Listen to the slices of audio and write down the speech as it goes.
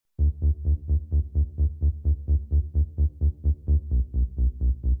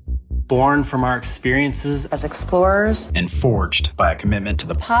born from our experiences as explorers and forged by a commitment to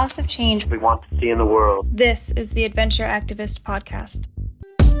the positive change we want to see in the world. This is the Adventure Activist Podcast.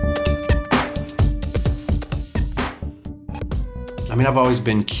 I mean, I've always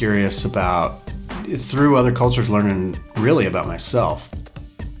been curious about, through other cultures, learning really about myself.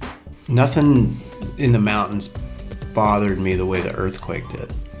 Nothing in the mountains bothered me the way the earthquake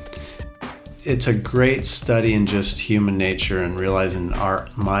did. It's a great study in just human nature and realizing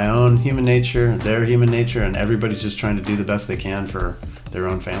my own human nature, their human nature, and everybody's just trying to do the best they can for their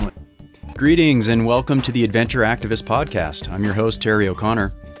own family. Greetings and welcome to the Adventure Activist Podcast. I'm your host, Terry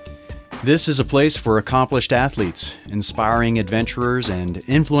O'Connor. This is a place for accomplished athletes, inspiring adventurers, and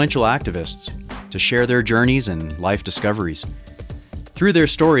influential activists to share their journeys and life discoveries. Through their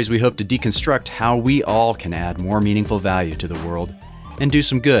stories, we hope to deconstruct how we all can add more meaningful value to the world and do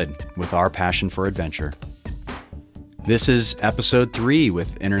some good with our passion for adventure. This is episode 3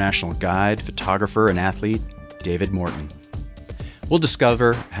 with international guide, photographer, and athlete David Morton. We'll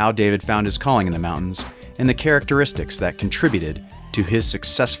discover how David found his calling in the mountains and the characteristics that contributed to his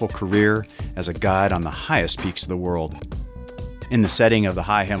successful career as a guide on the highest peaks of the world. In the setting of the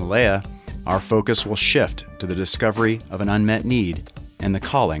high Himalaya, our focus will shift to the discovery of an unmet need and the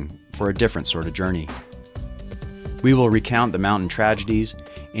calling for a different sort of journey. We will recount the mountain tragedies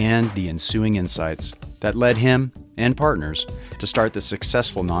and the ensuing insights that led him and partners to start the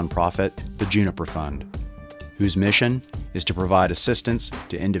successful nonprofit, the Juniper Fund, whose mission is to provide assistance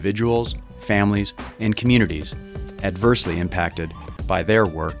to individuals, families, and communities adversely impacted by their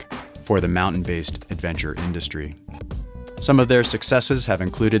work for the mountain-based adventure industry. Some of their successes have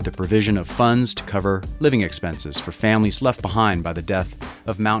included the provision of funds to cover living expenses for families left behind by the death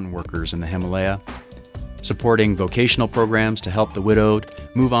of mountain workers in the Himalaya, supporting vocational programs to help the widowed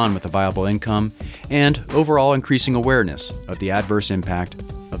move on with a viable income, and overall increasing awareness of the adverse impact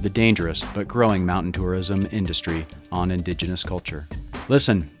of the dangerous but growing mountain tourism industry on Indigenous culture.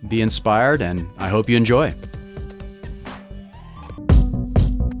 Listen, be inspired, and I hope you enjoy.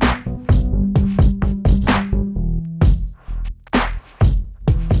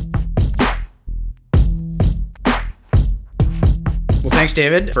 Thanks,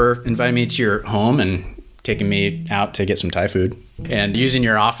 David, for inviting me to your home and taking me out to get some Thai food and using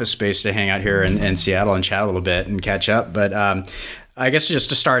your office space to hang out here in Seattle and chat a little bit and catch up. But I guess just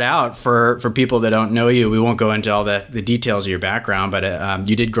to start out, for people that don't know you, we won't go into all the details of your background, but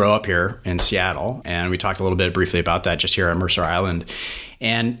you did grow up here in Seattle, and we talked a little bit briefly about that just here at Mercer Island.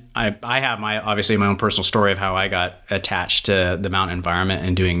 And I have my own personal story of how I got attached to the mountain environment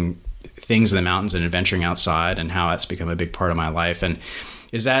and doing things in the mountains and adventuring outside, and how it's become a big part of my life. And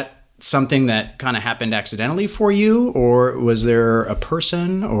is that something that kind of happened accidentally for you, or was there a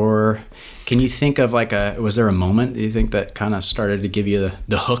person, or can you think of was there a moment you think that kind of started to give you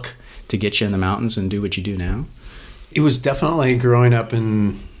the hook to get you in the mountains and do what you do now? It was definitely growing up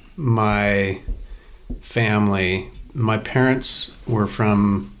in my family. My parents were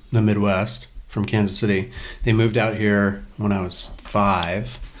from the Midwest, from Kansas City. They moved out here when I was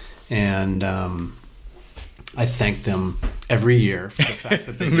 5. And I thank them every year for the fact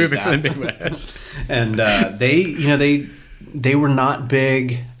that they moving from the Midwest. And they were not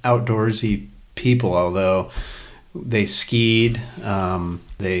big outdoorsy people, although they skied.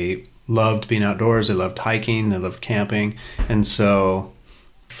 They loved being outdoors. They loved hiking. They loved camping. And so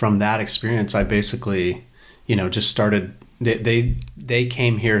from that experience, I basically, just started. They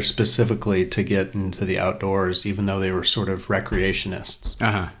came here specifically to get into the outdoors, even though they were sort of recreationists.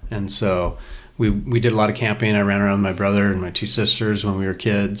 Uh-huh. And so we did a lot of camping. I ran around with my brother and my 2 sisters when we were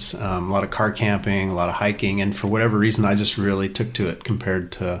kids. A lot of car camping, a lot of hiking. And for whatever reason, I just really took to it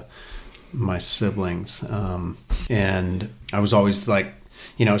compared to my siblings. And I was always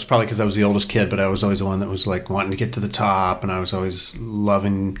it's probably because I was the oldest kid, but I was always the one that was wanting to get to the top. And I was always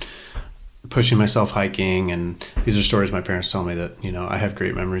loving pushing myself hiking, and these are stories my parents tell me that I have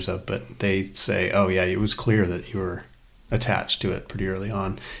great memories of, but they say, oh yeah, it was clear that you were attached to it pretty early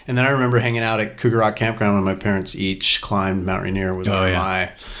on. And then I remember hanging out at Cougar Rock Campground when my parents each climbed Mount Rainier with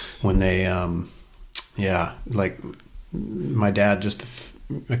RMI when they my dad just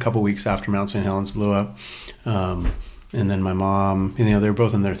a couple weeks after Mount St. Helens blew up, and then my mom, they were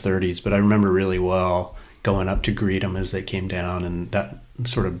both in their 30s, but I remember really well going up to greet them as they came down, and that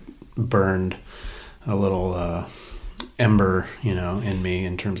sort of burned a little ember, in me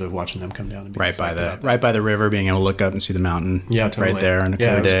in terms of watching them come down and right by the river, being able to look up and see the mountain. Yeah, totally. Right there on a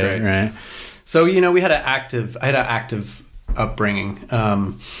clear day, great. Right? So I had an active upbringing.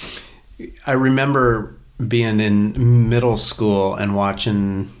 I remember being in middle school and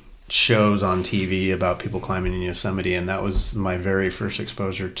watching shows on TV about people climbing in Yosemite, and that was my very first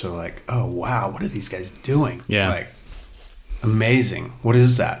exposure to like, oh wow, what are these guys doing? Yeah. Like, amazing. What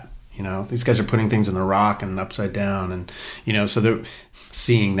is that? These guys are putting things in the rock and upside down, and so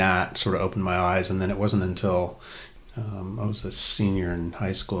seeing that sort of opened my eyes. And then it wasn't until I was a senior in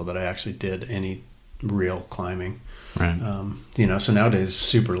high school that I actually did any real climbing. Right. So nowadays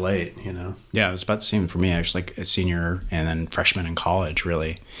super late, Yeah, it was about the same for me, actually, like a senior and then freshman in college,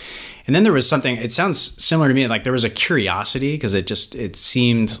 really. And then there was something, it sounds similar to me, like there was a curiosity, because it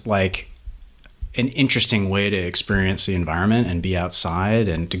seemed like an interesting way to experience the environment and be outside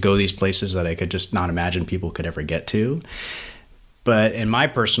and to go these places that I could just not imagine people could ever get to. But in my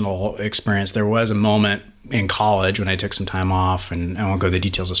personal experience, there was a moment in college when I took some time off, and I won't go into the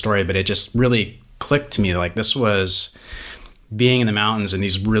details of the story, but it just really clicked to me, like this was being in the mountains and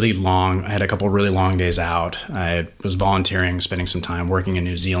these really long, I had a couple of really long days out. I was volunteering, spending some time working in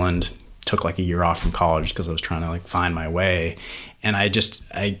New Zealand, took like a year off from college because I was trying to like find my way. And I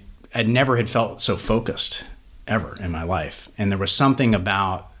never had felt so focused ever in my life. And there was something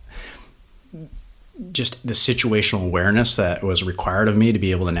about just the situational awareness that was required of me to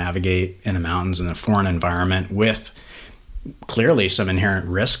be able to navigate in the mountains in a foreign environment with clearly some inherent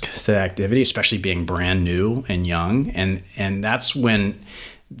risk to the activity, especially being brand new and young. And that's when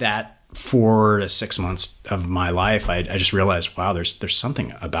that 4 to 6 months of my life, I just realized, wow, there's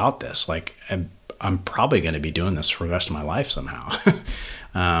something about this. Like I'm probably going to be doing this for the rest of my life somehow.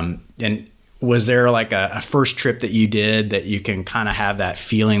 And was there like a first trip that you did that you can kind of have that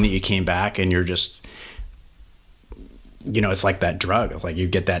feeling that you came back and you're just, it's like that drug. It's like you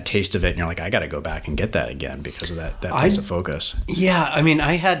get that taste of it and you're like, I got to go back and get that again because of that place of focus. Yeah. I mean,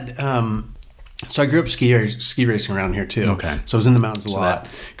 I had, so I grew up ski racing around here too. Okay. So I was in the mountains a lot.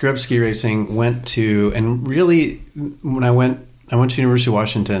 Grew up ski racing, and really when I went to University of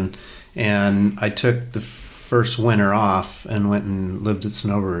Washington, and I took the first winter off and went and lived at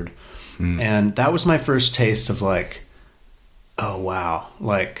Snowbird. And that was my first taste of like, oh wow,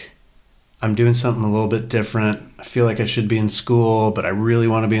 like I'm doing something a little bit different. I feel like I should be in school, but I really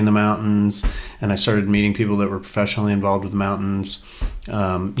want to be in the mountains. And I started meeting people that were professionally involved with the mountains,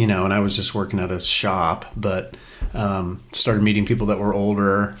 and I was just working at a shop, but started meeting people that were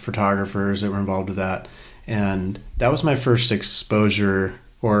older, photographers that were involved with that. And that was my first exposure,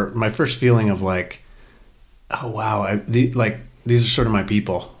 or my first feeling of like, oh wow, these are sort of my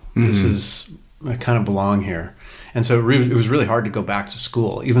people. Mm-hmm. I kind of belong here. And so it was really hard to go back to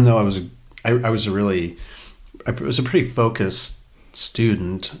school, even though I was a pretty focused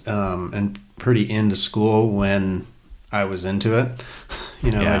student, and pretty into school when I was into it.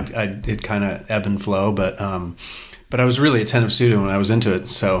 It kind of ebb and flow, but I was a really attentive student when I was into it.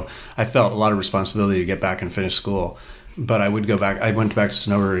 So I felt a lot of responsibility to get back and finish school. But I would go back. I went back to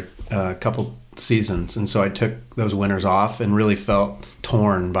Snowbird a couple seasons, and so I took those winters off and really felt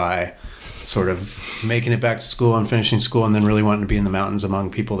torn by sort of making it back to school and finishing school, and then really wanting to be in the mountains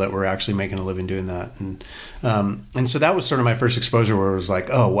among people that were actually making a living doing that. And so that was sort of my first exposure, where it was like,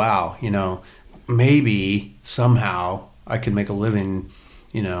 oh wow, maybe somehow I could make a living,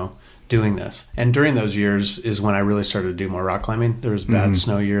 doing this. And during those years is when I really started to do more rock climbing. There was a bad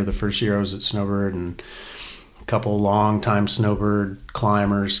snow year the first year I was at Snowbird, and a couple long-time Snowbird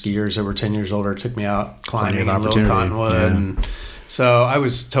climbers, skiers that were 10 years older took me out climbing in Little Cottonwood. Yeah. And so I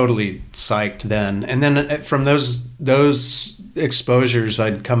was totally psyched then. And then from those exposures,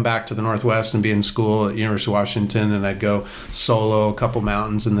 I'd come back to the Northwest and be in school at University of Washington, and I'd go solo a couple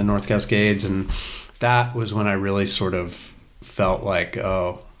mountains in the North Cascades. And that was when I really sort of felt like,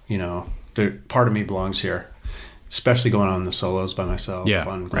 part of me belongs here, especially going on the solos by myself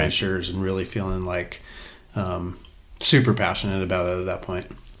on glaciers, and really feeling like super passionate about it at that point.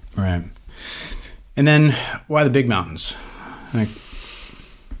 Right. And then why the big mountains?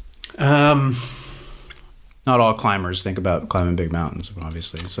 Not all climbers think about climbing big mountains,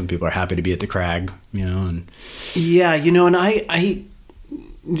 obviously. Some people are happy to be at the crag, and and I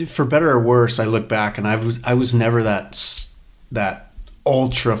for better or worse, I look back and I was never that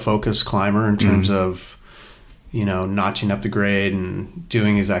ultra focused climber in terms of notching up the grade and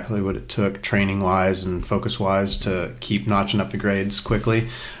doing exactly what it took training wise and focus wise to keep notching up the grades quickly.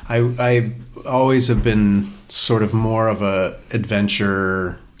 I always have been sort of more of a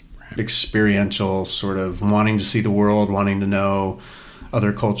adventure, experiential, sort of wanting to see the world, wanting to know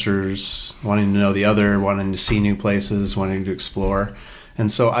other cultures, wanting to know the other, wanting to see new places, wanting to explore.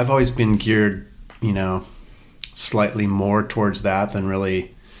 And so I've always been geared, slightly more towards that than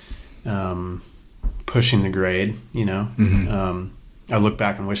really pushing the grade, I look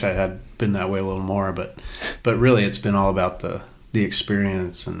back and wish I had been that way a little more, but really it's been all about the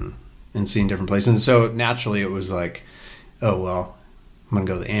experience and and seeing different places. And so naturally it was like, oh, well, I'm going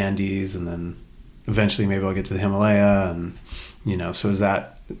to go to the Andes, and then eventually maybe I'll get to the Himalaya. And, so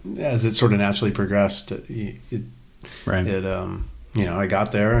as it sort of naturally progressed, I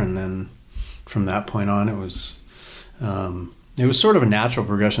got there, and then from that point on, it was sort of a natural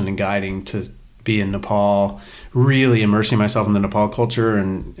progression in guiding to be in Nepal, really immersing myself in the Nepal culture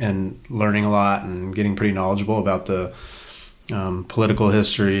and learning a lot and getting pretty knowledgeable about the political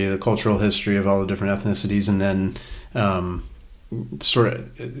history, the cultural history of all the different ethnicities. And then sort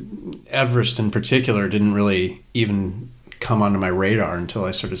of Everest in particular didn't really even come onto my radar until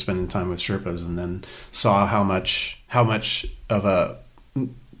I started spending time with Sherpas, and then saw how much of a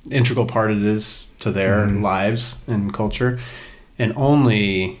integral part it is to their lives and culture. And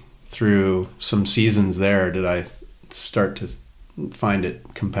only through some seasons there did I start to find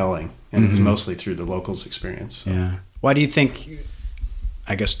it compelling, and it was mostly through the locals' experience. So. Yeah. Why do you think,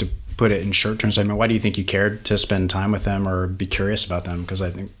 I guess to put it in short terms, why do you think you cared to spend time with them or be curious about them? Because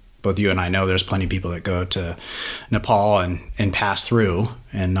I think both you and I know there's plenty of people that go to Nepal and pass through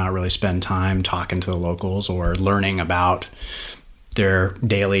and not really spend time talking to the locals or learning about their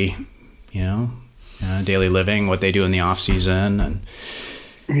daily, daily living, what they do in the off season. And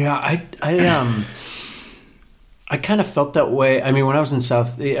yeah, I kind of felt that way. I mean, when I was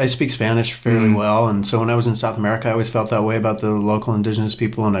I speak Spanish fairly well. And so when I was in South America, I always felt that way about the local indigenous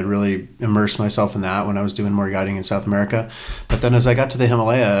people. And I'd really immersed myself in that when I was doing more guiding in South America. But then as I got to the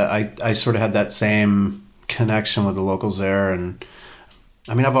Himalaya, I sort of had that same connection with the locals there. And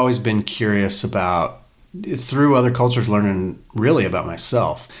I mean, I've always been curious about, through other cultures, learning really about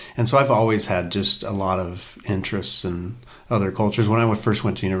myself. And so I've always had just a lot of interests in other cultures. When I first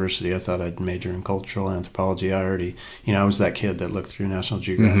went to university, I thought I'd major in cultural anthropology. I already, I was that kid that looked through National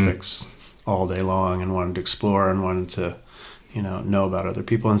Geographics all day long and wanted to explore and wanted to, know about other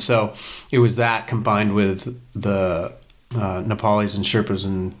people. And so it was that combined with the Nepalis and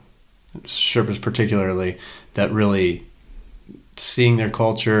Sherpas particularly, that really seeing their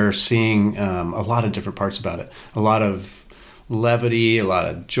culture, seeing a lot of different parts about it, a lot of levity, a lot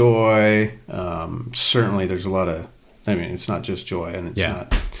of joy. Certainly there's a lot of, it's not just joy, and it's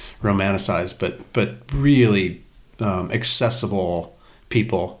not romanticized, but really accessible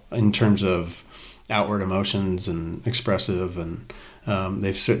people in terms of outward emotions and expressive, and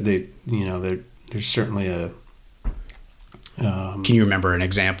there's certainly a. Can you remember an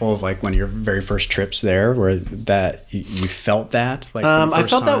example of like one of your very first trips there, where that you felt that? Like I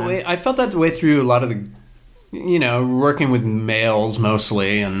felt that way. I felt that way through a lot of the, working with males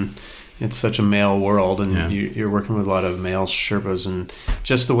mostly, and it's such a male world, and you're working with a lot of male Sherpas, and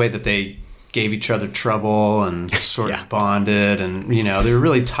just the way that they gave each other trouble and sort of bonded, and they were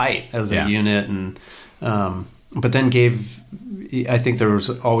really tight as a unit, and but then I think there was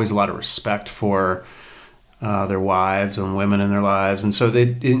always a lot of respect for their wives and women in their lives, and so they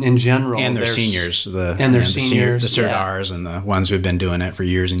in general, and their seniors, the Sirdars, and the ones who've been doing it for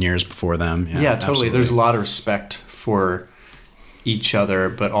years and years before them. Totally. Absolutely. There's a lot of respect for each other,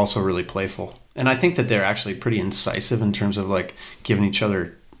 but also really playful. And I think that they're actually pretty incisive in terms of like giving each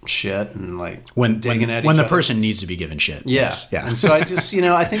other shit and like digging at each other. When the person needs to be given shit. Yeah. And so I just,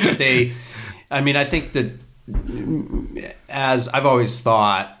 I think that I think that as I've always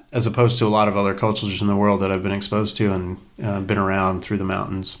thought, as opposed to a lot of other cultures in the world that I've been exposed to and been around through the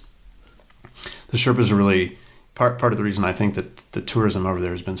mountains, the Sherpas are really part of the reason I think that the tourism over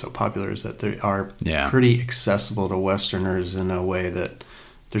there has been so popular is that they are pretty accessible to Westerners in a way that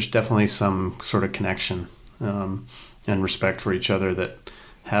there's definitely some sort of connection and respect for each other that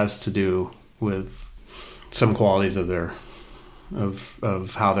has to do with some qualities of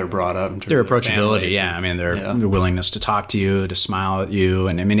of how they're brought up. In terms their of approachability, their willingness to talk to you, to smile at you.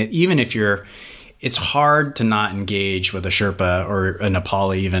 And even if it's hard to not engage with a Sherpa or a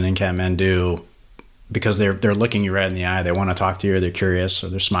Nepali even in Kathmandu, because they're looking you right in the eye. They want to talk to you, or they're curious, or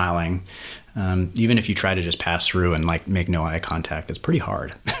they're smiling. Even if you try to just pass through and like make no eye contact, it's pretty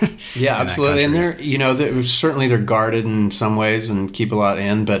hard. Yeah, absolutely. And they're guarded in some ways and keep a lot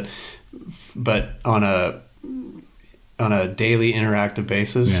in, but on a daily interactive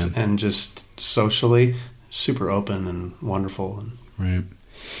basis and just socially, super open and wonderful. Right. And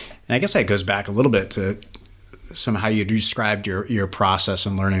I guess that goes back a little bit to somehow you described your process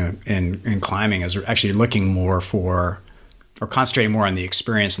in learning and climbing as actually looking more for, or concentrating more on the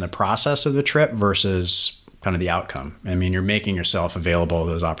experience and the process of the trip versus kind of the outcome. You're making yourself available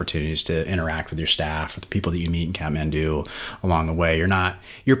those opportunities to interact with your staff, with the people that you meet in Kathmandu along the way.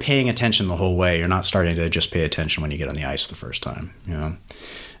 You're paying attention the whole way. You're not starting to just pay attention when you get on the ice the first time, and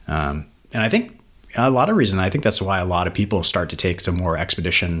I think I think that's why a lot of people start to take some more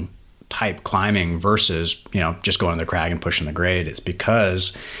expedition type climbing versus, just going to the crag and pushing the grade. It's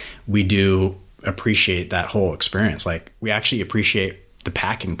because we do appreciate that whole experience. Like, we actually appreciate the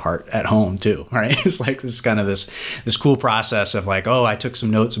packing part at home too, right? It's like this kind of this cool process of like, oh, I took some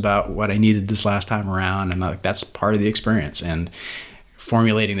notes about what I needed this last time around, and like that's part of the experience. And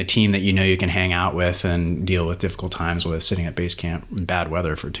formulating the team that you can hang out with and deal with difficult times with, sitting at base camp in bad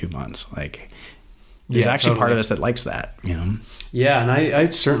weather for 2 months. Like, there's actually part of us that likes that, Yeah, and I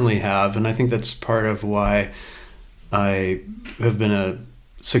certainly have, and I think that's part of why I have been a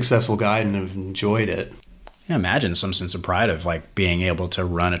successful guide and have enjoyed it. Imagine some sense of pride of like being able to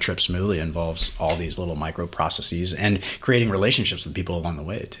run a trip smoothly involves all these little micro processes and creating relationships with people along the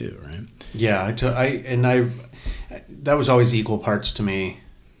way too, right? Yeah, that was always equal parts to me.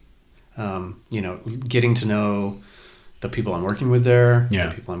 Getting to know the people I'm working with there,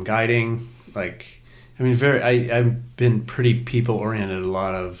 the people I'm guiding. Like, I've been pretty people oriented a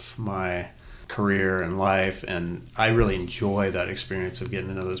lot of my career and life, and I really enjoy that experience of getting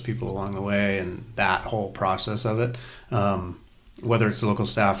to know those people along the way and that whole process of it, whether it's the local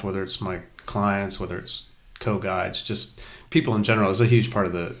staff, whether it's my clients, whether it's co-guides, just people in general is a huge part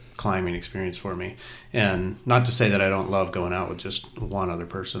of the climbing experience for me. And not to say that I don't love going out with just one other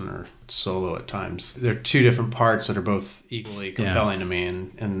person or solo at times. There are two different parts that are both equally compelling to me,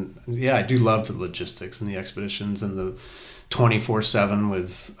 and I do love the logistics and the expeditions and the 24/7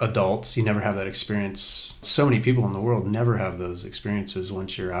 with adults. You never have that experience. So many people in the world never have those experiences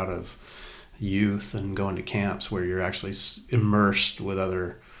once you're out of youth and going to camps where you're actually immersed with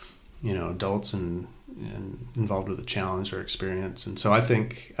other, adults and involved with a challenge or experience. And so I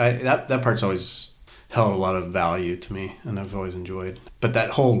think that part's always held a lot of value to me, and I've always enjoyed. But that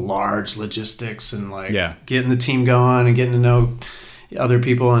whole large logistics and getting the team going and getting to know other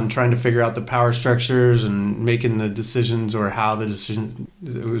people and trying to figure out the power structures and making the decisions or how the decision,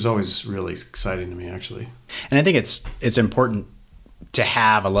 it was always really exciting to me, actually. And I think it's important to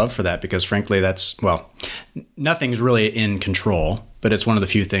have a love for that, because frankly, nothing's really in control, but it's one of the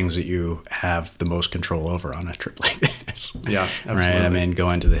few things that you have the most control over on a trip like this. Yeah, absolutely. Right.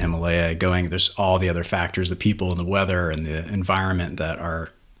 Going to the Himalaya, there's all the other factors, the people and the weather and the environment that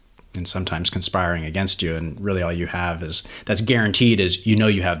are, and sometimes conspiring against you, and really all you have that's guaranteed is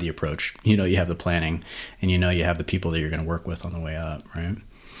you have the approach, you have the planning, and you have the people that you're going to work with on the way up, right?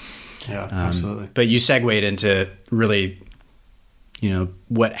 Yeah, absolutely. But you segued into really,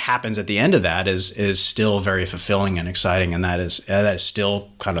 what happens at the end of that is still very fulfilling and exciting, and that is still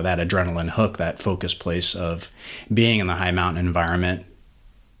kind of that adrenaline hook, that focus place of being in the high mountain environment,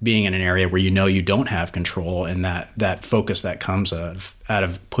 being in an area where you don't have control, and that focus that comes out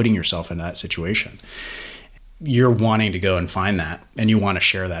of putting yourself in that situation. You're wanting to go and find that, and you want to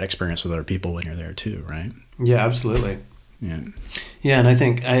share that experience with other people when you're there too, right? Yeah, absolutely. Yeah, and I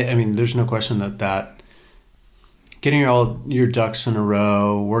think there's no question that getting all your ducks in a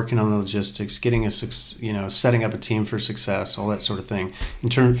row, working on the logistics, getting setting up a team for success, all that sort of thing.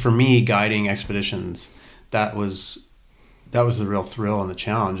 For me, guiding expeditions, that was the real thrill and the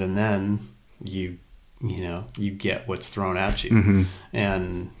challenge. And then you get what's thrown at you, mm-hmm.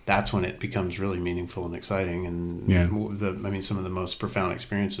 and that's when it becomes really meaningful and exciting. And some of the most profound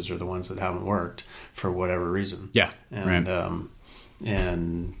experiences are the ones that haven't worked for whatever reason. Yeah, and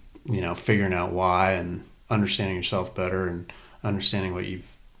right. Figuring out why and understanding yourself better and understanding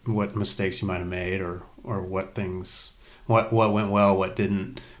what mistakes you might have made or what went well, what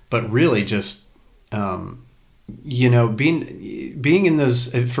didn't. But really just being in those,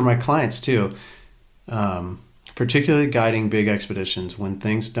 for my clients too, particularly guiding big expeditions, when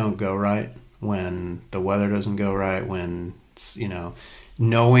things don't go right, when the weather doesn't go right, when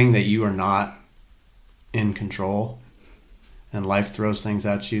knowing that you are not in control and life throws things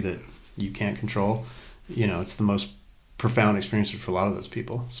at you that you can't control, it's the most profound experience for a lot of those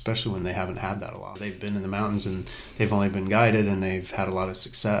people, especially when they haven't had that a lot. They've been in the mountains and they've only been guided and they've had a lot of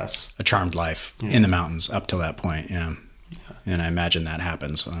success. A charmed life in the mountains up to that point, yeah. And I imagine that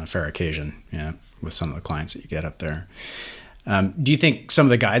happens on a fair occasion, with some of the clients that you get up there. Do you think some of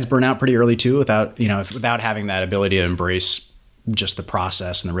the guides burn out pretty early too, without having that ability to embrace just the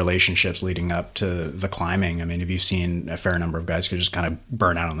process and the relationships leading up to the climbing? Have you seen a fair number of guys who just kind of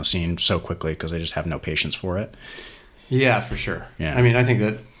burn out on the scene so quickly because they just have no patience for it? Yeah, for sure. Yeah. I think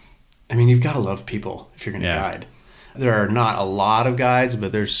that, you've got to love people if you're going to guide. There are not a lot of guides,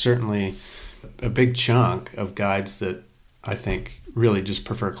 but there's certainly a big chunk of guides that I think really just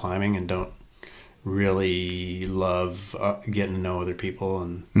prefer climbing and don't really love getting to know other people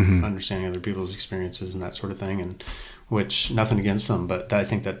and mm-hmm. understanding other people's experiences and that sort of thing. And which, nothing against them, but I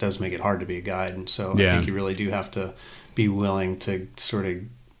think that does make it hard to be a guide. And so I think you really do have to be willing to sort of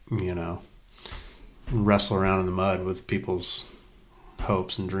wrestle around in the mud with people's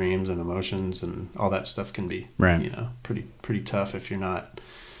hopes and dreams and emotions, and all that stuff can be, pretty tough if you're not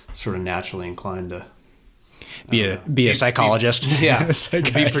sort of naturally inclined to be a psychologist.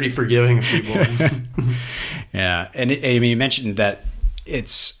 Be pretty forgiving of people. Yeah. And you mentioned that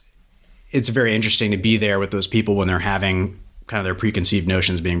it's very interesting to be there with those people when they're having kind of their preconceived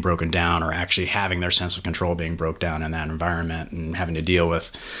notions being broken down, or actually having their sense of control being broke down in that environment, and having to deal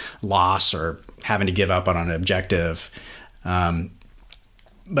with loss or having to give up on an objective.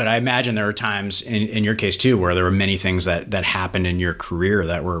 But I imagine there are times in your case too, where there were many things that happened in your career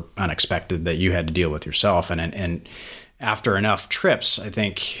that were unexpected that you had to deal with yourself. And after enough trips, I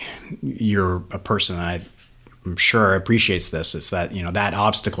think you're a person that I'm sure appreciates this. It's that, that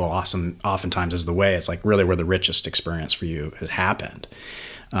obstacle oftentimes is the way. It's like really where the richest experience for you has happened.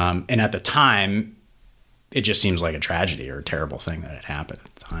 And at the time, it just seems like a tragedy or a terrible thing that had happened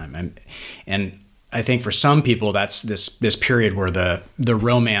at the time. And I think for some people, that's this period where the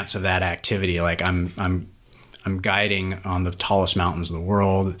romance of that activity, like I'm guiding on the tallest mountains in the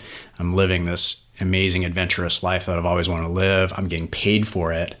world. I'm living this amazing adventurous life that I've always wanted to live. I'm getting paid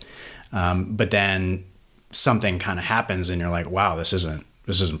for it. But then something kind of happens and you're like, wow, this isn't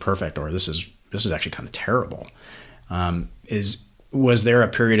perfect, or this is actually kind of terrible. Was there a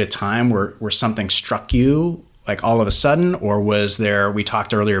period of time where something struck you like all of a sudden, or was there, we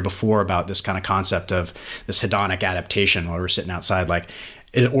talked earlier before about this kind of concept of this hedonic adaptation while we're sitting outside,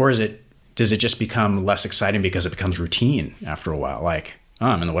 does it just become less exciting because it becomes routine after a while? Like, oh,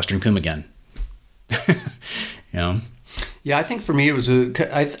 I'm in the Western Coombe again. Yeah, I think for me it was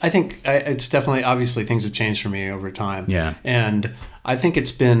it's definitely, obviously things have changed for me over time. Yeah. And I think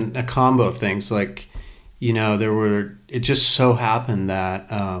it's been a combo of things. Like, it just so happened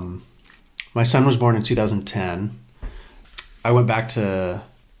that my son was born in 2010. I went back to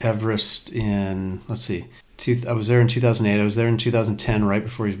Everest in, I was there in 2008. I was there in 2010, right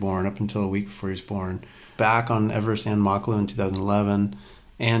before he was born, up until a week before he was born. Back on Everest and Makalu in 2011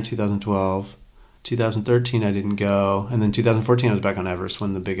 and 2012. 2013 I didn't go, and then 2014 I was back on Everest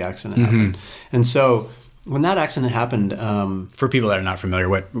when the big accident happened. And so when that accident happened, for people that are not familiar,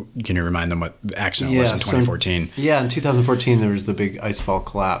 what can you remind them what the accident was in 2014? In 2014 there was the big icefall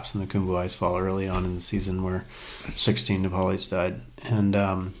collapse in the Khumbu icefall early on in the season where 16 Nepalis died, and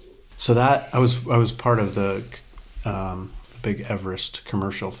so that I was part of the big Everest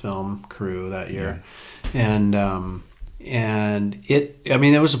commercial film crew that year, and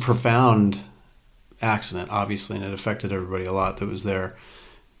it was a profound accident, obviously, and it affected everybody a lot that was there,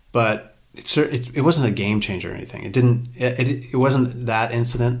 but it wasn't a game changer or anything. It wasn't that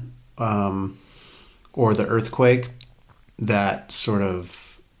incident or the earthquake that sort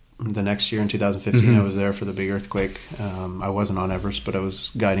of the next year in 2015 I was there for the big earthquake. I wasn't on Everest, but I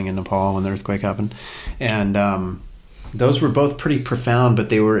was guiding in Nepal when the earthquake happened, and those were both pretty profound,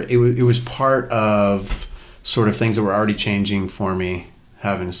 but it was part of sort of things that were already changing for me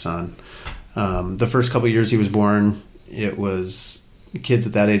having a son. The first couple of years he was born, kids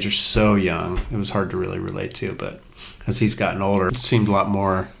at that age are so young, it was hard to really relate to, but as he's gotten older, it seemed a lot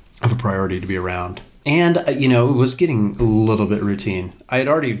more of a priority to be around. And, it was getting a little bit routine. I had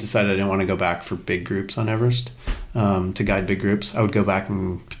already decided I didn't want to go back for big groups on Everest, to guide big groups. I would go back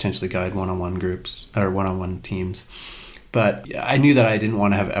and potentially guide one-on-one groups or one-on-one teams. But I knew that I didn't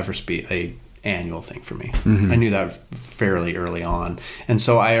want to have Everest be a annual thing for me. I knew that fairly early on, and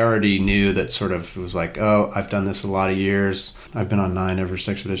so I already knew that sort of, it was like, oh, I've done this a lot of years. I've been on 9 Everest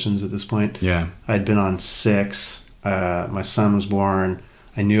expeditions at this point. I'd been on 6. My son was born.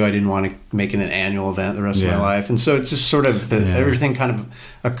 I knew I didn't want to make it an annual event the rest of my life, and so it's just sort of everything kind of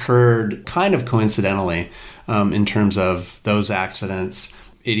occurred kind of coincidentally in terms of those accidents.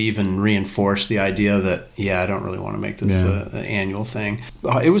 It even reinforced the idea that, I don't really want to make this an annual thing.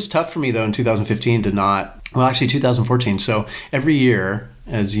 It was tough for me, though, in 2015 actually 2014. So every year,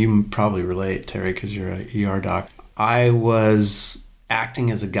 as you probably relate, Terry, because you're a ER doc, I was acting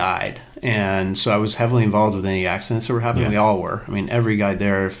as a guide. And so I was heavily involved with any accidents that were happening. We all were. I mean, every guide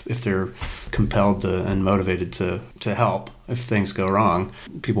there, if they're compelled to and motivated to help, if things go wrong,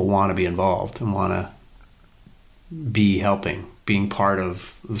 people want to be involved and want to be helping, being part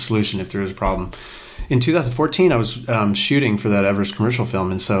of the solution if there is a problem. In 2014, I was shooting for that Everest commercial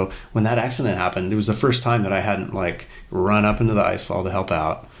film, and so when that accident happened, it was the first time that I hadn't run up into the icefall to help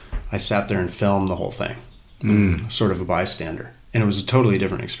out. I sat there and filmed the whole thing, sort of a bystander, and it was a totally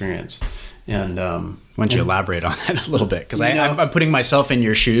different experience. And why don't you elaborate on that a little bit? Because I'm putting myself in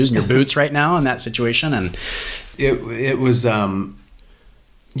your shoes and your boots right now in that situation, and it was I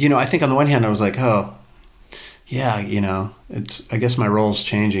think on the one hand I was like, oh, yeah, I guess my role's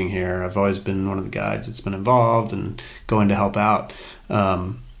changing here. I've always been one of the guides that's been involved and going to help out.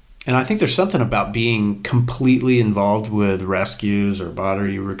 And I think there's something about being completely involved with rescues or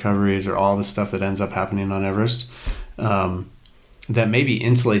body recoveries or all the stuff that ends up happening on Everest that maybe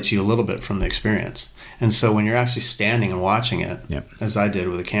insulates you a little bit from the experience. And so when you're actually standing and watching it, as I did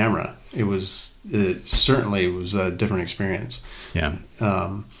with a camera, it certainly was a different experience. Yeah.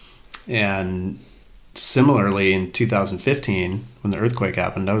 And similarly, in 2015, when the earthquake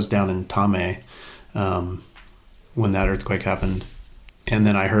happened, I was down in Tame when that earthquake happened. And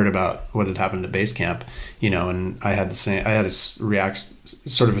then I heard about what had happened at base camp, and I had a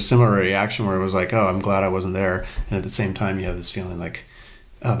sort of a similar reaction where it was like, oh, I'm glad I wasn't there. And at the same time, you have this feeling like,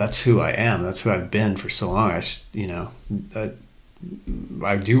 oh, that's who I am. That's who I've been for so long. I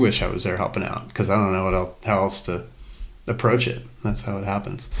do wish I was there helping out because I don't know how else to approach it. That's how it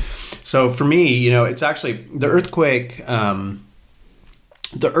happens. So for me, it's actually the earthquake. The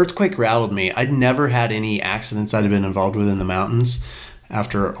earthquake rattled me. I'd never had any accidents I'd been involved with in the mountains.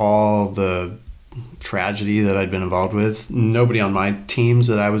 After all the tragedy that I'd been involved with, nobody on my teams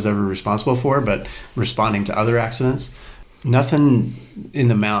that I was ever responsible for, but responding to other accidents, nothing in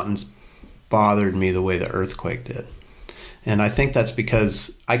the mountains bothered me the way the earthquake did. And I think that's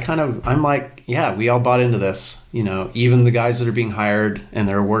because I'm like, yeah, we all bought into this, even the guys that are being hired and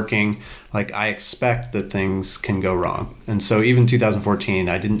they're working, like I expect that things can go wrong. And so even 2014,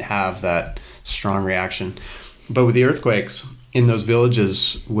 I didn't have that strong reaction. But with the earthquakes in those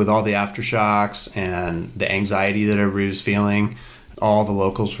villages, with all the aftershocks and the anxiety that everybody was feeling, all the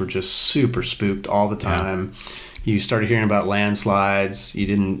locals were just super spooked all the time. Yeah. You started hearing about landslides. You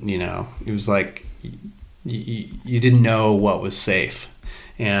didn't, it was like, you didn't know what was safe.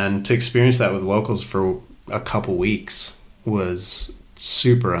 And to experience that with locals for a couple weeks was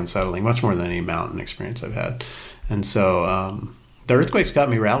super unsettling, much more than any mountain experience I've had. And so the earthquakes got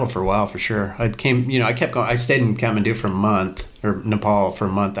me rattled for a while, for sure. I kept going. I stayed in Kathmandu for a month, or Nepal for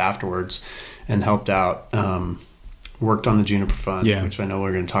a month afterwards, and helped out, worked on the Juniper Fund, which I know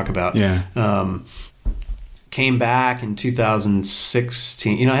we're going to talk about. Came back in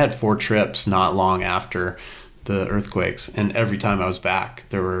 2016. I had 4 trips not long after the earthquakes, and every time I was back,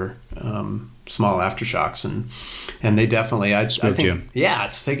 there were small aftershocks, and they definitely. I think, you. Yeah,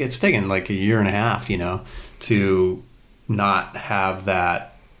 it's taken like a year and a half, to not have that.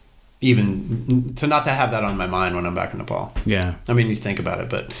 Even to not to have that on my mind when I'm back in Nepal. Yeah. I mean, you think about it,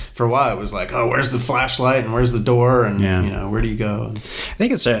 but for a while it was like, oh, where's the flashlight and where's the door and where do you go? I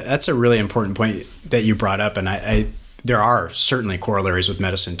think that's a really important point that you brought up, and I there are certainly corollaries with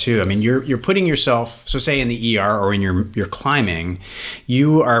medicine too. I mean, you're putting yourself, so say in the ER or in your climbing,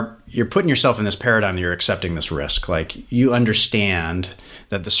 you're putting yourself in this paradigm that you're accepting this risk. Like you understand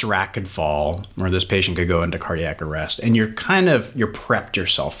that the Serac could fall or this patient could go into cardiac arrest, and you're prepped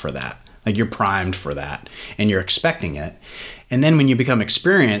yourself for that. Like you're primed for that and you're expecting it. And then when you become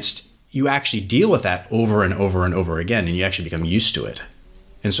experienced, you actually deal with that over and over and over again, and you actually become used to it.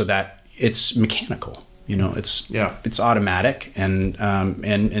 And so that it's mechanical. It's automatic, and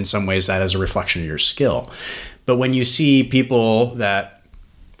in some ways that is a reflection of your skill. But when you see people that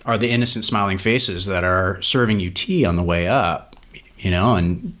are the innocent smiling faces that are serving you tea on the way up,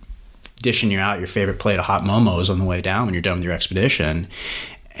 and dishing you out your favorite plate of hot momos on the way down when you're done with your expedition,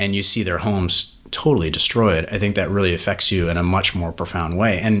 and you see their homes totally destroyed, I think that really affects you in a much more profound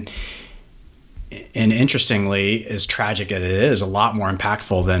way. And interestingly, as tragic as it is, a lot more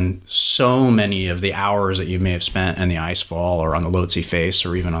impactful than so many of the hours that you may have spent in the ice fall or on the Lhotse face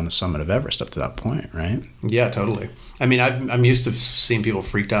or even on the summit of Everest up to that point, right? Yeah, totally. I mean, I'm used to seeing people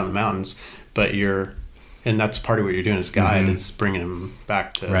freaked out in the mountains, but and that's part of what you're doing as a guide, is bringing them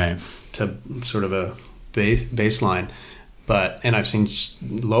back to sort of a baseline. And I've seen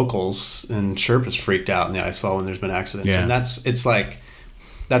locals and Sherpas freaked out in the icefall when there's been accidents. Yeah. And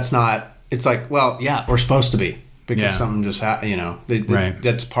it's like, well, yeah, we're supposed to be, because something just happened,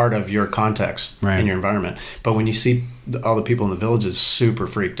 that's part of your context in your environment. But when you see all the people in the villages super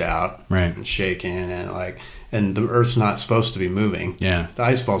freaked out and shaking and the Earth's not supposed to be moving. Yeah. The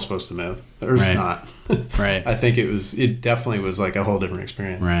icefall's supposed to move. The Earth's not. Right. I think it definitely was like a whole different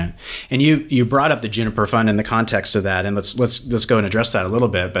experience. Right. And you brought up the Juniper Fund in the context of that, and let's go and address that a little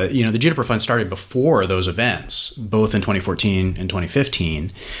bit. But the Juniper Fund started before those events, both in 2014 and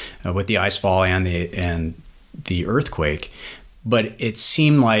 2015, with the icefall and the earthquake. But it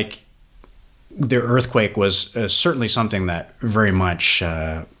seemed like the earthquake was certainly something that very much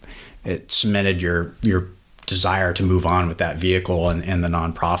it cemented your desire to move on with that vehicle and the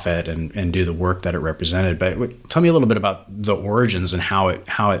nonprofit and do the work that it represented. But tell me a little bit about the origins and how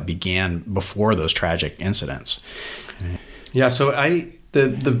it began before those tragic incidents. Yeah, so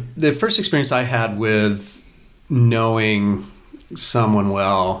the first experience I had with knowing someone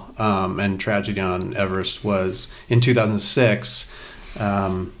well and tragedy on Everest was in 2006.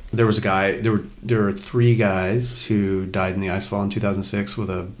 There was a guy. There were 3 guys who died in the icefall in 2006 with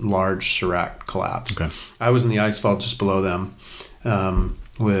a large serac collapse. Okay. I was in the icefall just below them,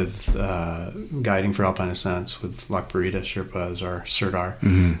 with guiding for alpine ascents with Lakbarita Sherpa as our Sirdar,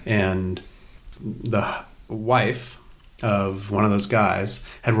 and the wife of one of those guys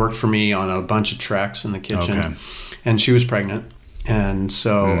had worked for me on a bunch of treks in the kitchen, and she was pregnant, and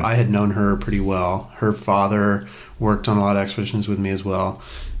so I had known her pretty well. Her father worked on a lot of expeditions with me as well.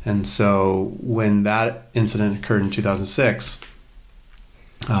 And so when that incident occurred in 2006,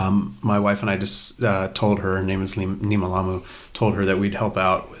 my wife and I just told her name is Nima Lamu, told her that we'd help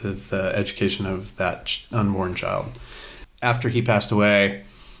out with the education of that unborn child. After he passed away,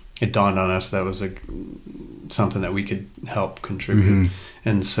 it dawned on us that was something that we could help contribute.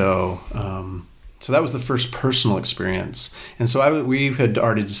 And so so that was the first personal experience. And so we had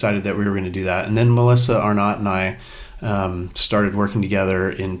already decided that we were going to do that. And then Melissa Arnott and I started working together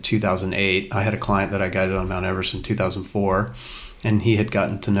in 2008. I had a client that I guided on Mount Everest in 2004, and he had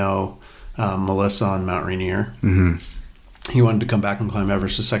gotten to know Melissa on Mount Rainier. He wanted to come back and climb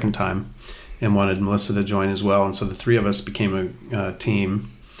Everest a second time and wanted Melissa to join as well. And so the 3 of us became a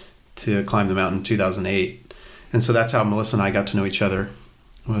team to climb the mountain in 2008. And so that's how Melissa and I got to know each other,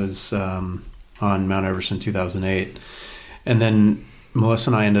 was on Mount Everest in 2008. And then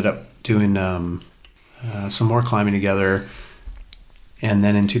Melissa and I ended up doing some more climbing together, and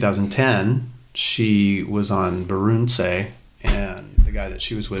then in 2010 she was on Barunse, and the guy that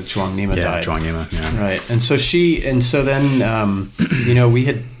she was with, Chuang Nima, died. Chuang Nima, yeah. Right, and so then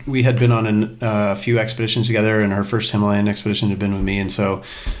we had been on a few expeditions together, and her first Himalayan expedition had been with me, and so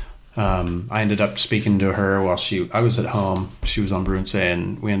I ended up speaking to her while I was at home. She was on Barunse,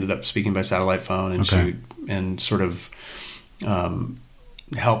 and we ended up speaking by satellite phone, and sort of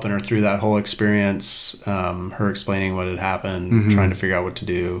helping her through that whole experience, her explaining what had happened, trying to figure out what to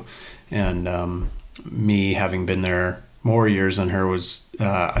do, and me having been there more years than her was,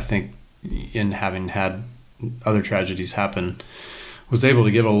 I think, in having had other tragedies happen, was able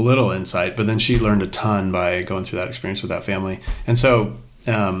to give a little insight, but then she learned a ton by going through that experience with that family. And so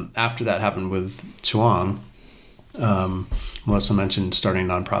after that happened with Chuang, Melissa mentioned starting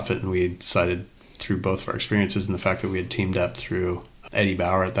a nonprofit, and we decided through both of our experiences and the fact that we had teamed up through Eddie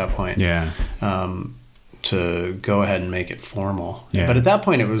Bauer at that point, to go ahead and make it formal. But at that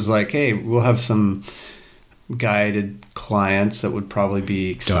point it was like, hey, we'll have some guided clients that would probably be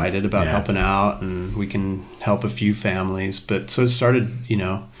excited about helping out, and we can help a few families. But so it started, in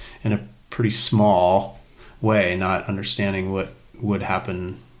a pretty small way, not understanding what would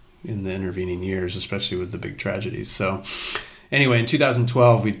happen in the intervening years, especially with the big tragedies. So anyway, in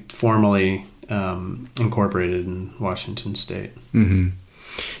 2012 we formally incorporated in Washington State. Do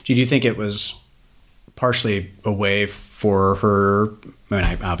you think it was partially a way for her? I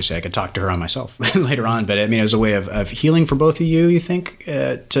mean, obviously I could talk to her on myself later on, but I mean, it was a way of healing for both of you, you think,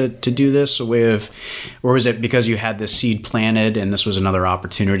 to do this, or was it because you had this seed planted and this was another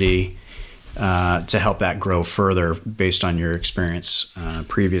opportunity to help that grow further based on your experience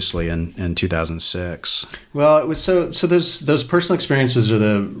previously in 2006? Well, it was so those personal experiences are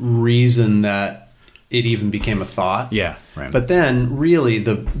the reason that it even became a thought. Yeah, right. But then really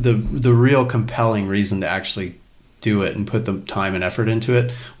the real compelling reason to actually do it and put the time and effort into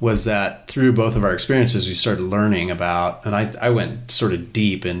it was that through both of our experiences we started learning about, and I went sort of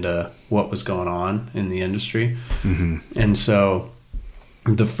deep into what was going on in the industry. And so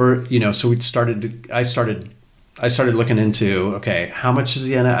I started looking into, okay, how much is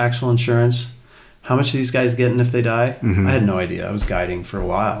the actual insurance? How much are these guys getting if they die? I had no idea. I was guiding for a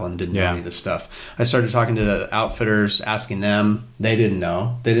while and didn't know any of this stuff. I started talking to the outfitters, asking them. They didn't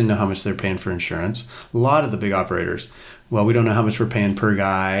know. They didn't know how much they're paying for insurance. A lot of the big operators, well, we don't know how much we're paying per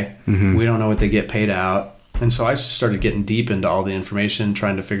guy. We don't know what they get paid out. And so I started getting deep into all the information,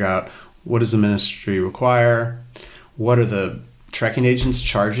 trying to figure out, what does the ministry require? What are the trekking agents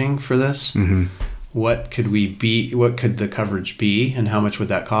charging for this? What could the coverage be, and how much would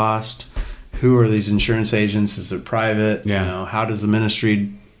that cost? Who are these insurance agents? Is it private? How does the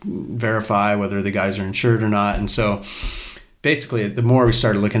ministry verify whether the guys are insured or not? And so basically the more we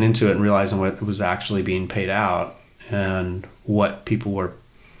started looking into it and realizing what was actually being paid out and what people were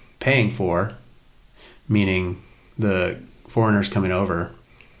paying for, meaning the foreigners coming over,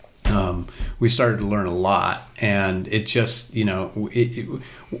 we started to learn a lot, and it just,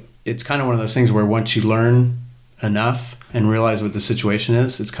 it's kind of one of those things where once you learn enough and realize what the situation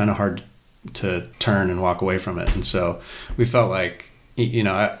is, it's kind of hard to turn and walk away from it. And so we felt like,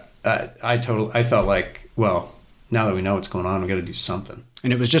 I felt like, well, now that we know what's going on, we got to do something.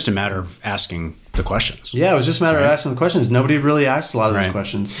 And it was just a matter of asking the questions. Yeah, it was just a matter of asking the questions. Nobody really asked a lot of those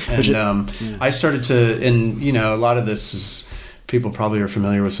questions. And I started to, and a lot of this is, people probably are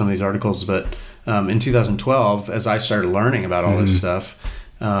familiar with some of these articles, but in 2012, as I started learning about all this stuff,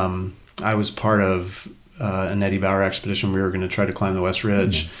 I was part of an Eddie Bauer expedition. We were going to try to climb the West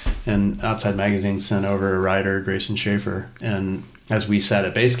Ridge, and Outside Magazine sent over a writer, Grayson Schaefer. And as we sat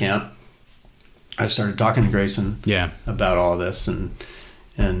at base camp, I started talking to Grayson about all of this, and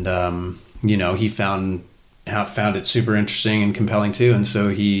he found it super interesting and compelling too, and so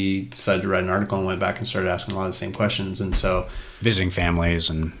he decided to write an article and went back and started asking a lot of the same questions, and so visiting families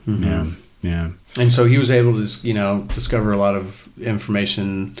and and so he was able to discover a lot of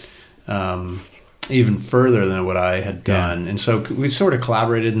information even further than what I had done, and so we sort of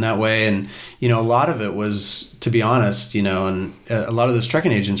collaborated in that way. And a lot of it was, to be honest, and a lot of those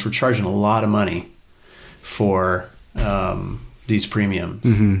trekking agents were charging a lot of money for these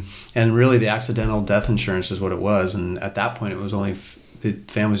premiums, and really the accidental death insurance is what it was. And at that point, it was only the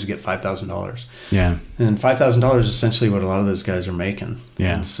families would get $5,000. Yeah, and $5,000 is essentially what a lot of those guys are making.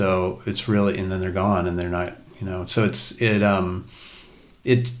 Yeah, and so it's really, and then they're gone, and they're not, So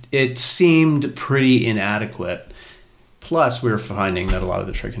it seemed pretty inadequate. Plus, we were finding that a lot of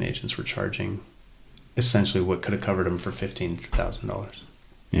the trekking agents were charging essentially what could have covered them for $15,000.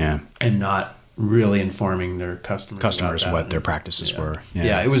 Yeah, and not really informing their customers what their practices were.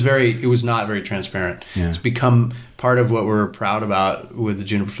 It was not very transparent. It's become part of what we're proud about with the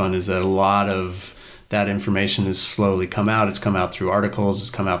Juniper Fund, is that a lot of that information has slowly come out. It's come out through articles, it's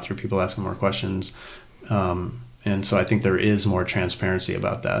come out through people asking more questions, and so I think there is more transparency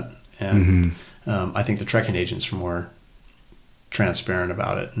about that. And I think the trekking agents are more transparent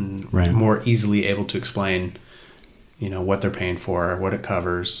about it, and more easily able to explain what they're paying for, what it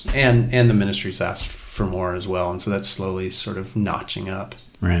covers, and the ministry's asked for more as well, and so that's slowly sort of notching up.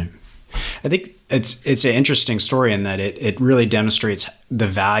 Right. I think it's an interesting story in that it really demonstrates the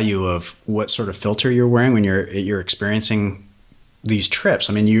value of what sort of filter you're wearing when you're experiencing these trips.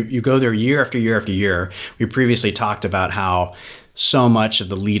 I mean, you go there year after year after year. We previously talked about how so much of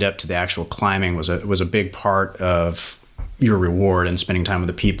the lead up to the actual climbing was a big part of your reward and spending time with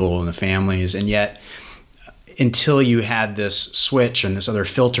the people and the families, and yet, until you had this switch and this other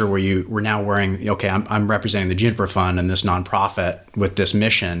filter where you were now wearing, okay, I'm representing the Juniper Fund and this nonprofit with this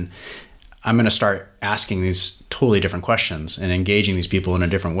mission, I'm going to start asking these totally different questions and engaging these people in a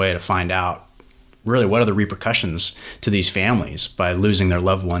different way to find out really what are the repercussions to these families by losing their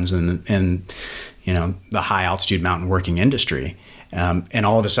loved ones in the high altitude mountain working industry. And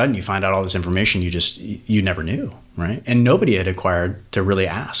all of a sudden you find out all this information you never knew, right? And nobody had acquired to really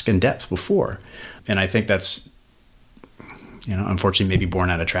ask in depth before. And I think that's, unfortunately maybe born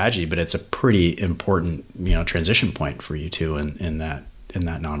out of tragedy, but it's a pretty important, transition point for you two in that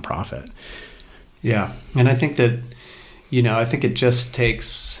nonprofit. Yeah. And I think that, I think it just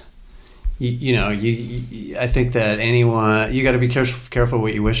takes, I think that anyone, you got to be careful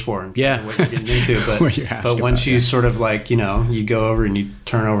what you wish for and what you're getting into. But once you sort of you go over and you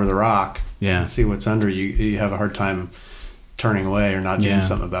turn over the rock and see what's under, you have a hard time turning away or not doing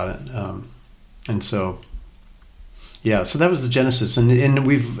something about it. And so, so that was the genesis,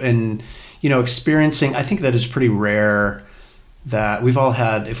 and experiencing, I think that it's pretty rare that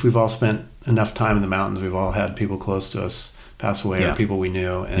if we've all spent enough time in the mountains, we've all had people close to us pass away or people we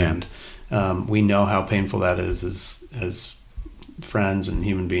knew, and we know how painful that is as friends and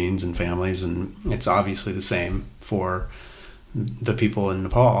human beings and families, and it's obviously the same for the people in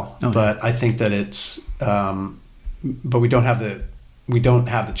Nepal. But I think that it's, but we don't have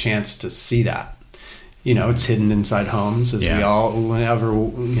the chance to see that. It's hidden inside homes, as we all, whenever,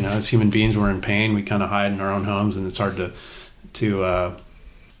 as human beings, we're in pain, we kind of hide in our own homes, and it's hard to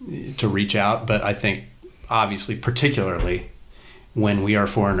reach out. But I think, obviously, particularly when we are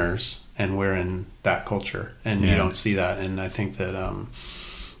foreigners and we're in that culture, and you don't see that. And I think that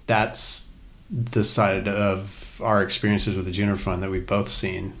that's the side of our experiences with the Juniper Fund that we've both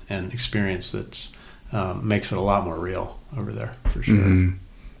seen and experienced that's makes it a lot more real over there, for sure.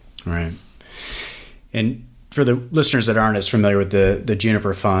 Right. And for the listeners that aren't as familiar with the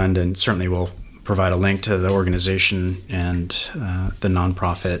Juniper Fund, and certainly we'll provide a link to the organization and the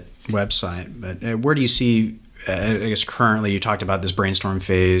nonprofit website, but where do you see I guess currently you talked about this brainstorm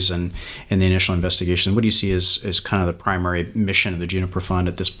phase and the initial investigation. What do you see as kind of the primary mission of the Juniper Fund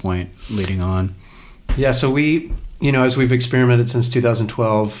at this point leading on? Yeah, so we, as we've experimented since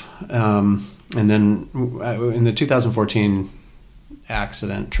 2012, and then in the 2014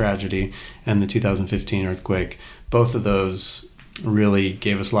 accident, tragedy, and the 2015 earthquake, both of those really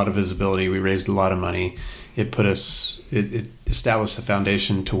gave us a lot of visibility. We raised a lot of money. It established the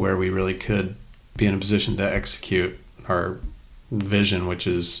foundation to where we really could be in a position to execute our vision, which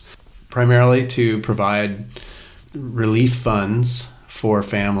is primarily to provide relief funds for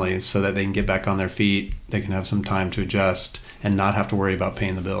families so that they can get back on their feet, they can have some time to adjust and not have to worry about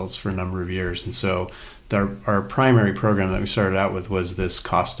paying the bills for a number of years. And so our primary program that we started out with was this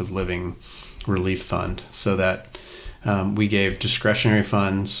cost of living relief fund, so that we gave discretionary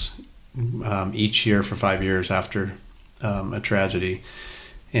funds each year for 5 years after a tragedy,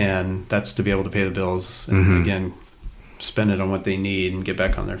 and that's to be able to pay the bills and again spend it on what they need and get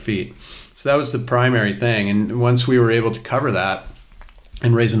back on their feet. So that was the primary thing, and once we were able to cover that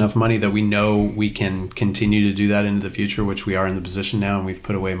and raise enough money that we know we can continue to do that into the future, which we are in the position now, and we've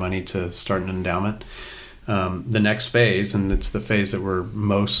put away money to start an endowment. The next phase, and it's the phase that we're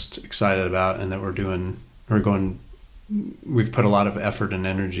most excited about and that we've put a lot of effort and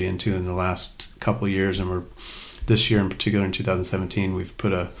energy into in the last couple of years, and this year in particular, in 2017, we've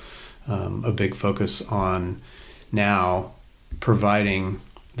put a big focus on now providing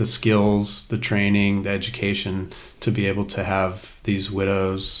the skills, the training, the education to be able to have these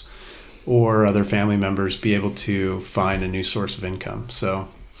widows or other family members be able to find a new source of income. So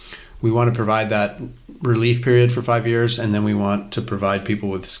we want to provide that relief period for 5 years, and then we want to provide people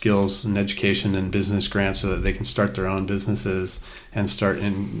with skills and education and business grants so that they can start their own businesses and start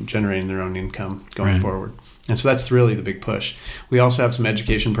generating their own income going forward. And so that's really the big push. We also have some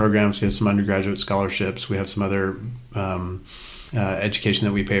education programs. We have some undergraduate scholarships. We have some other education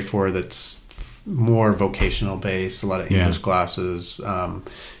that we pay for that's more vocational based, a lot of English classes.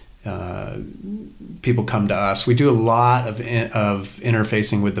 People come to us. We do a lot of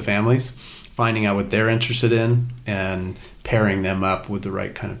interfacing with the families, finding out what they're interested in and pairing them up with the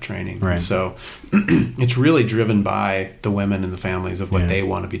right kind of training. Right. So it's really driven by the women and the families of what they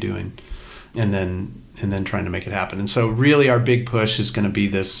want to be doing, and then trying to make it happen. And so really our big push is going to be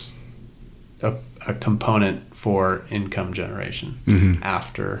a component for income generation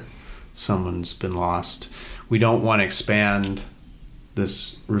after someone's been lost. We don't want to expand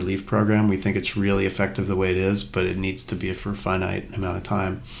this relief program. We think it's really effective the way it is, but it needs to be for a finite amount of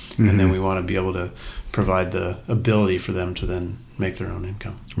time. And then we want to be able to provide the ability for them to then make their own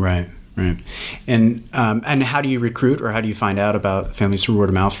income. Right. And how do you recruit, or how do you find out about families? Through word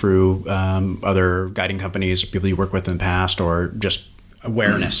of mouth, through other guiding companies, or people you work with in the past, or just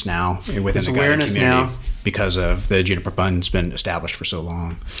awareness now within the guiding community now, because of the Juniper Fund's been established for so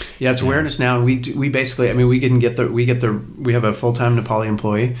long? Yeah, it's awareness now, and we basically, we have a full-time Nepali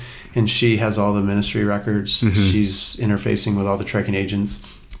employee, and she has all the ministry records. She's interfacing with all the trekking agents.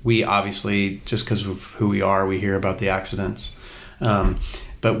 We obviously, just because of who we are, we hear about the accidents.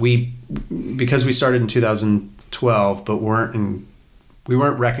 But because we started in 2012, but we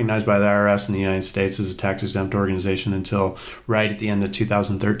weren't recognized by the IRS in the United States as a tax-exempt organization until right at the end of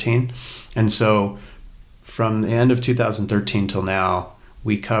 2013. And so from the end of 2013 till now,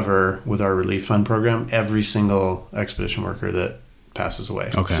 we cover, with our relief fund program, every single expedition worker that passes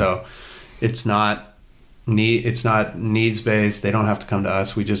away. Okay. So it's not needs-based. They don't have to come to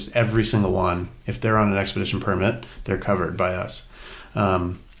us. We just, every single one, if they're on an expedition permit, they're covered by us.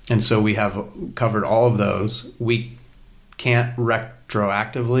 And so we have covered all of those. We can't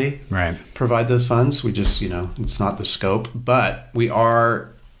retroactively provide those funds. We just, it's not the scope. But we are,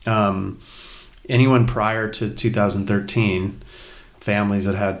 anyone prior to 2013, families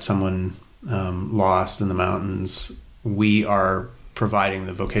that had someone lost in the mountains, we are providing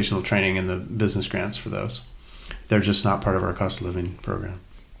the vocational training and the business grants for those. They're just not part of our cost of living program.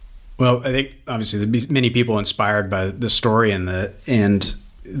 Well, I think obviously there'd be many people inspired by the story and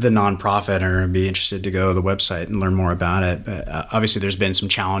the nonprofit are going to be interested to go to the website and learn more about it. But obviously there's been some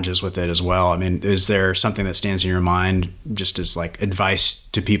challenges with it as well. I mean, is there something that stands in your mind just as like advice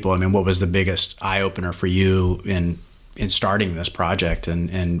to people? I mean, what was the biggest eye opener for you in starting this project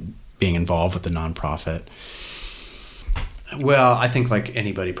and being involved with the nonprofit? Well, I think like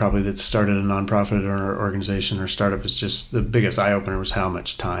anybody probably that started a nonprofit or organization or startup, is just the biggest eye opener was how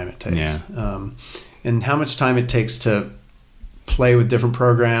much time it takes. Yeah. And how much time it takes to play with different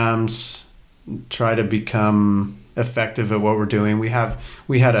programs, try to become effective at what we're doing. We had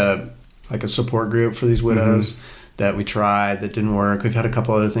a support group for these widows that we tried that didn't work. We've had a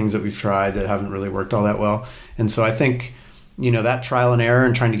couple other things that we've tried that haven't really worked all that well. And so I think, that trial and error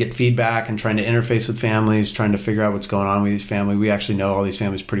and trying to get feedback and trying to interface with families, trying to figure out what's going on with these families. We actually know all these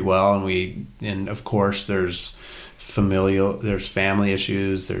families pretty well. And of course there's family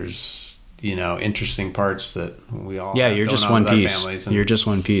issues. There's, interesting parts that we all yeah, you're just one piece. You're just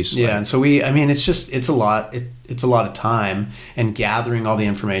one piece. Yeah. And so it's a lot. It's a lot of time, and gathering all the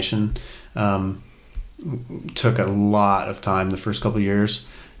information took a lot of time the first couple of years.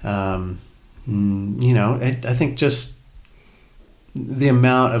 I think just the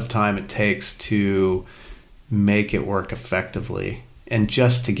amount of time it takes to make it work effectively, and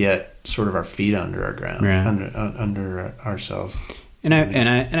just to get sort of our feet under our ground, under ourselves. And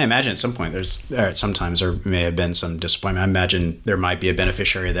I imagine at some point sometimes there may have been some disappointment. I imagine there might be a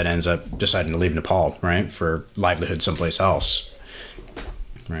beneficiary that ends up deciding to leave Nepal, right, for livelihood someplace else,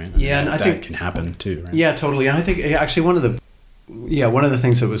 right? And I think that can happen too, right? Yeah, totally. And I think actually one of the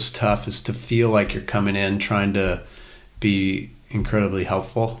things that was tough is to feel like you're coming in trying to be incredibly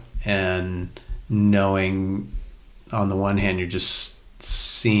helpful, and knowing on the one hand you're just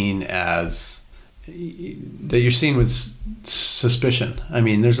seen with suspicion. I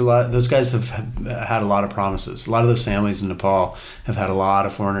mean, there's a lot. Those guys have had a lot of promises. A lot of those families in Nepal have had a lot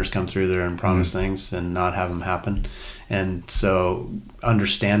of foreigners come through there and promise things and not have them happen. And so,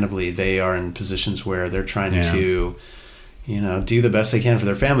 understandably, they are in positions where they're trying to, do the best they can for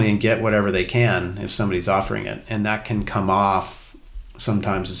their family and get whatever they can if somebody's offering it. And that can come off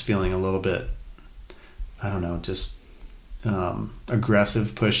sometimes as feeling a little bit, I don't know, just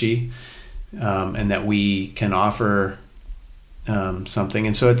aggressive, pushy. And that we can offer something,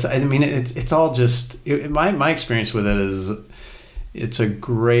 and so it's all just my experience with it is it's a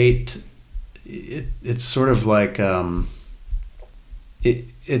great it's sort of like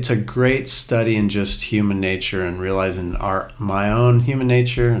it's a great study in just human nature and realizing my own human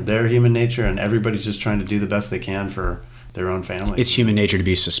nature, their human nature, and everybody's just trying to do the best they can for their own family. It's human nature to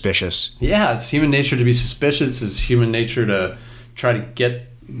be suspicious. Yeah, it's human nature to be suspicious. It's human nature to try to get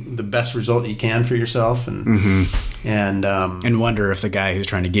the best result you can for yourself, and wonder if the guy who's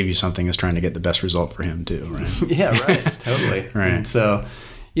trying to give you something is trying to get the best result for him too, right? Yeah, right. Totally. Right. And so,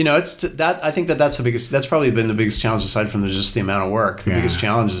 it's that. I think that's probably been the biggest challenge, aside from just the amount of work. The biggest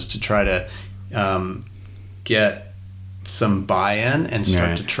challenge is to try to get some buy-in and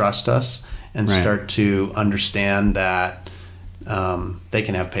start to trust us and start to understand that they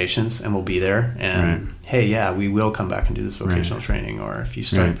can have patience and we'll be there, and hey, yeah, we will come back and do this vocational training, or if you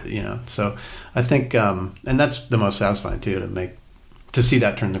start, so I think, and that's the most satisfying too, to see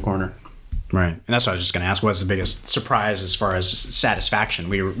that turn the corner. Right. And that's what I was just going to ask. What's the biggest surprise as far as satisfaction?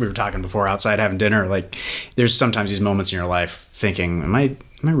 We were talking before outside having dinner, like there's sometimes these moments in your life thinking, am I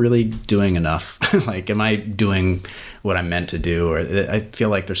really doing enough? Like, am I doing what I'm meant to do? Or I feel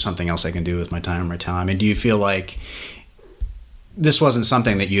like there's something else I can do with my time or my talent. I mean, do you feel like this wasn't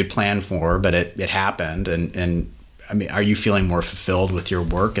something that you had planned for, but it happened? And I mean, are you feeling more fulfilled with your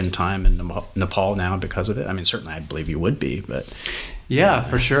work and time in Nepal now because of it? I mean, certainly I believe you would be, but yeah,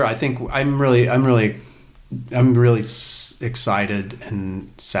 for sure. I think I'm really excited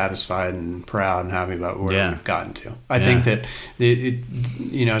and satisfied and proud and happy about where we've gotten to. I think that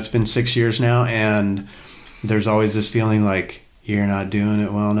it's been 6 years now, and there's always this feeling like you're not doing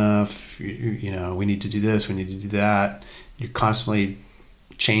it well enough. We need to do this, we need to do that. You're constantly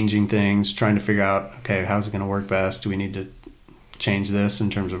changing things, trying to figure out, okay, how's it going to work best? Do we need to change this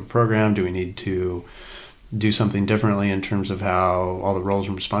in terms of a program? Do we need to do something differently in terms of how all the roles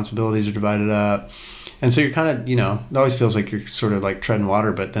and responsibilities are divided up? And so you're kind of, it always feels like you're sort of like treading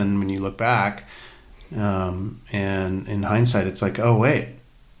water, but then when you look back, and in hindsight, it's like, oh, wait,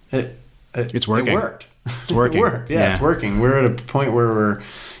 it's working. It worked. It's working. It worked. Yeah, it's working. We're at a point where we're,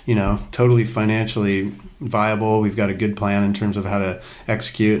 totally financially viable. We've got a good plan in terms of how to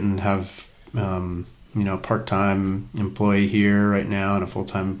execute and have, part-time employee here right now and a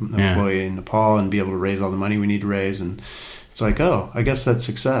full-time employee in Nepal, and be able to raise all the money we need to raise. And it's like, oh, I guess that's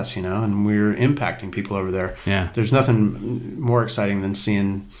success, and we're impacting people over there. Yeah. There's nothing more exciting than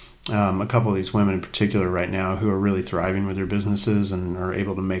seeing a couple of these women in particular right now who are really thriving with their businesses and are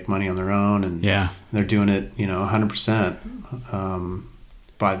able to make money on their own. And they're doing it, 100%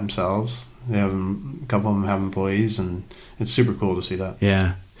 by themselves. They have a couple of them have employees, and it's super cool to see that.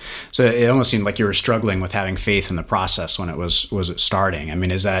 Yeah. So it almost seemed like you were struggling with having faith in the process when it was starting. I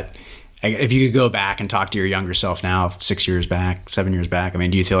mean, is that, if you could go back and talk to your younger self now, 6 years back, 7 years back, I mean,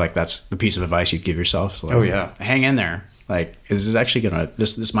 do you feel like that's the piece of advice you'd give yourself? So like, oh yeah, hang in there. Like, is this actually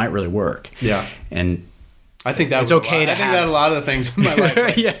this might really work? Yeah. And I think that it's okay to I think have that a lot of the things in my life.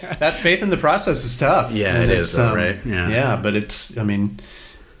 Like, yeah. That faith in the process is tough. Yeah, and it is, though, right? Yeah. Yeah, but it's, I mean,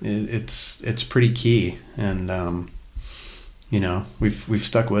 it's pretty key. And, you know, we've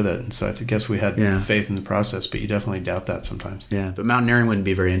stuck with it. And so I guess we had faith in the process, but you definitely doubt that sometimes. Yeah, but mountaineering wouldn't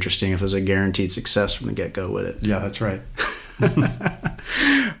be very interesting if it was a guaranteed success from the get-go, would it? Yeah, that's right.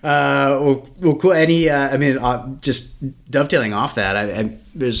 Well, cool. Just dovetailing off that,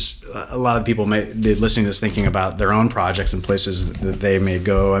 there's a lot of people may be listening to this thinking about their own projects and places that they may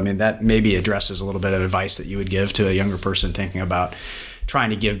go. I mean, that maybe addresses a little bit of advice that you would give to a younger person thinking about trying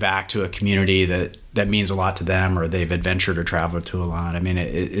to give back to a community that means a lot to them, or they've adventured or traveled to a lot. I mean,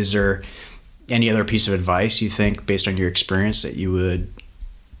 is there any other piece of advice you think, based on your experience, that you would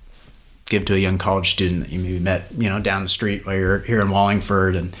give to a young college student that you maybe met, you know, down the street while you're here in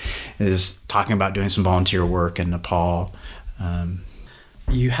Wallingford and is talking about doing some volunteer work in Nepal?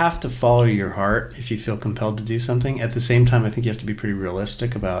 You have to follow your heart if you feel compelled to do something. At the same time, I think you have to be pretty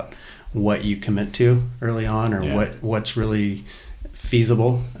realistic about what you commit to early on, or what's really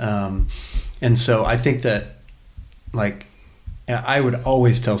feasible. And so I think that, like, I would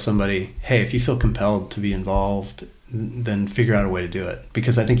always tell somebody, hey, if you feel compelled to be involved, then figure out a way to do it,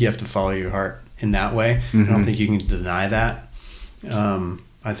 because I think you have to follow your heart in that way. Mm-hmm. I don't think you can deny that.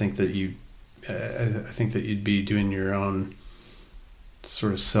 I think that you'd be doing your own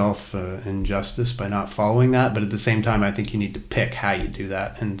sort of self injustice by not following that. But at the same time, I think you need to pick how you do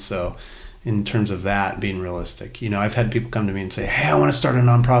that. And so, in terms of that, being realistic, you know, I've had people come to me and say, hey, I want to start a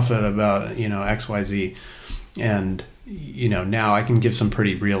nonprofit about, you know, XYZ. And, you know, now I can give some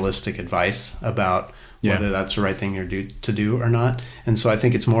pretty realistic advice about whether that's the right thing to do or not. And so I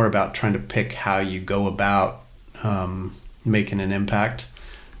think it's more about trying to pick how you go about making an impact,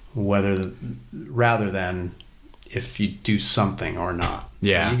 rather than if you do something or not.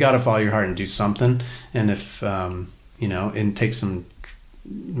 Yeah. So you got to follow your heart and do something. And if, you know, and take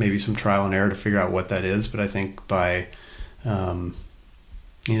maybe some trial and error to figure out what that is. But I think by, you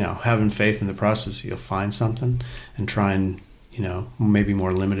know, having faith in the process, you'll find something, and try and, you know, maybe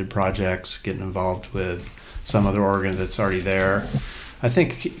more limited projects, getting involved with some other organ that's already there. I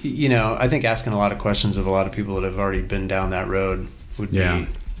think, you know, asking a lot of questions of a lot of people that have already been down that road would be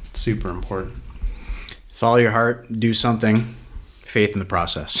super important. Follow your heart, do something, faith in the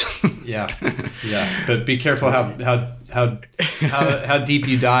process. Yeah. But be careful how deep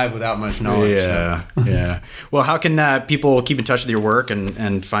you dive without much knowledge. Yeah. Well, how can people keep in touch with your work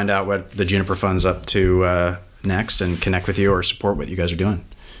and find out what the Juniper Fund's up to next, and connect with you or support what you guys are doing?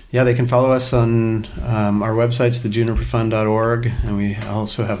 Yeah, they can follow us on our website's thejuniperfund.org, and we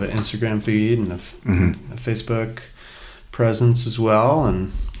also have an Instagram feed and a Facebook presence as well.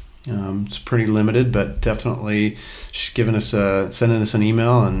 And it's pretty limited, but definitely sending us an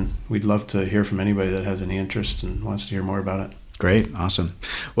email, and we'd love to hear from anybody that has any interest and wants to hear more about it. Great. Awesome.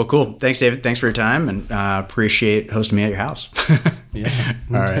 Well, cool. Thanks, David. Thanks for your time, and appreciate hosting me at your house. Yeah.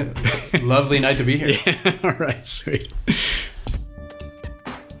 All right. Lovely night to be here. Yeah. All right. Sweet.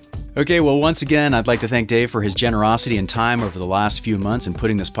 Okay, well, once again, I'd like to thank Dave for his generosity and time over the last few months in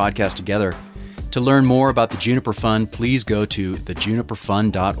putting this podcast together. To learn more about the Juniper Fund, please go to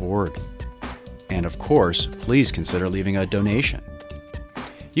thejuniperfund.org. And of course, please consider leaving a donation.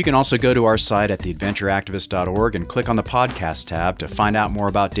 You can also go to our site at theadventureactivist.org and click on the podcast tab to find out more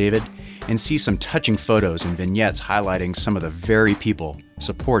about David and see some touching photos and vignettes highlighting some of the very people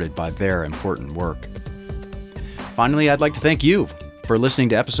supported by their important work. Finally, I'd like to thank you for listening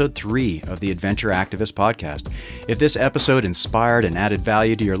to episode 3 of the Adventure Activist podcast. If this episode inspired and added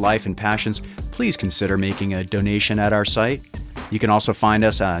value to your life and passions, please consider making a donation at our site. You can also find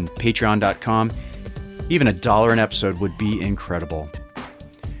us on patreon.com. Even $1 an episode would be incredible.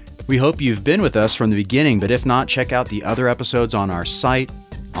 We hope you've been with us from the beginning, but if not, check out the other episodes on our site,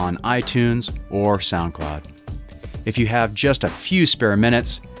 on iTunes, or SoundCloud. If you have just a few spare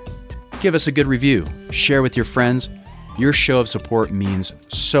minutes, give us a good review, share with your friends. Your show of support means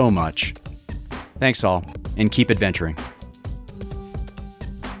so much. Thanks all, and keep adventuring.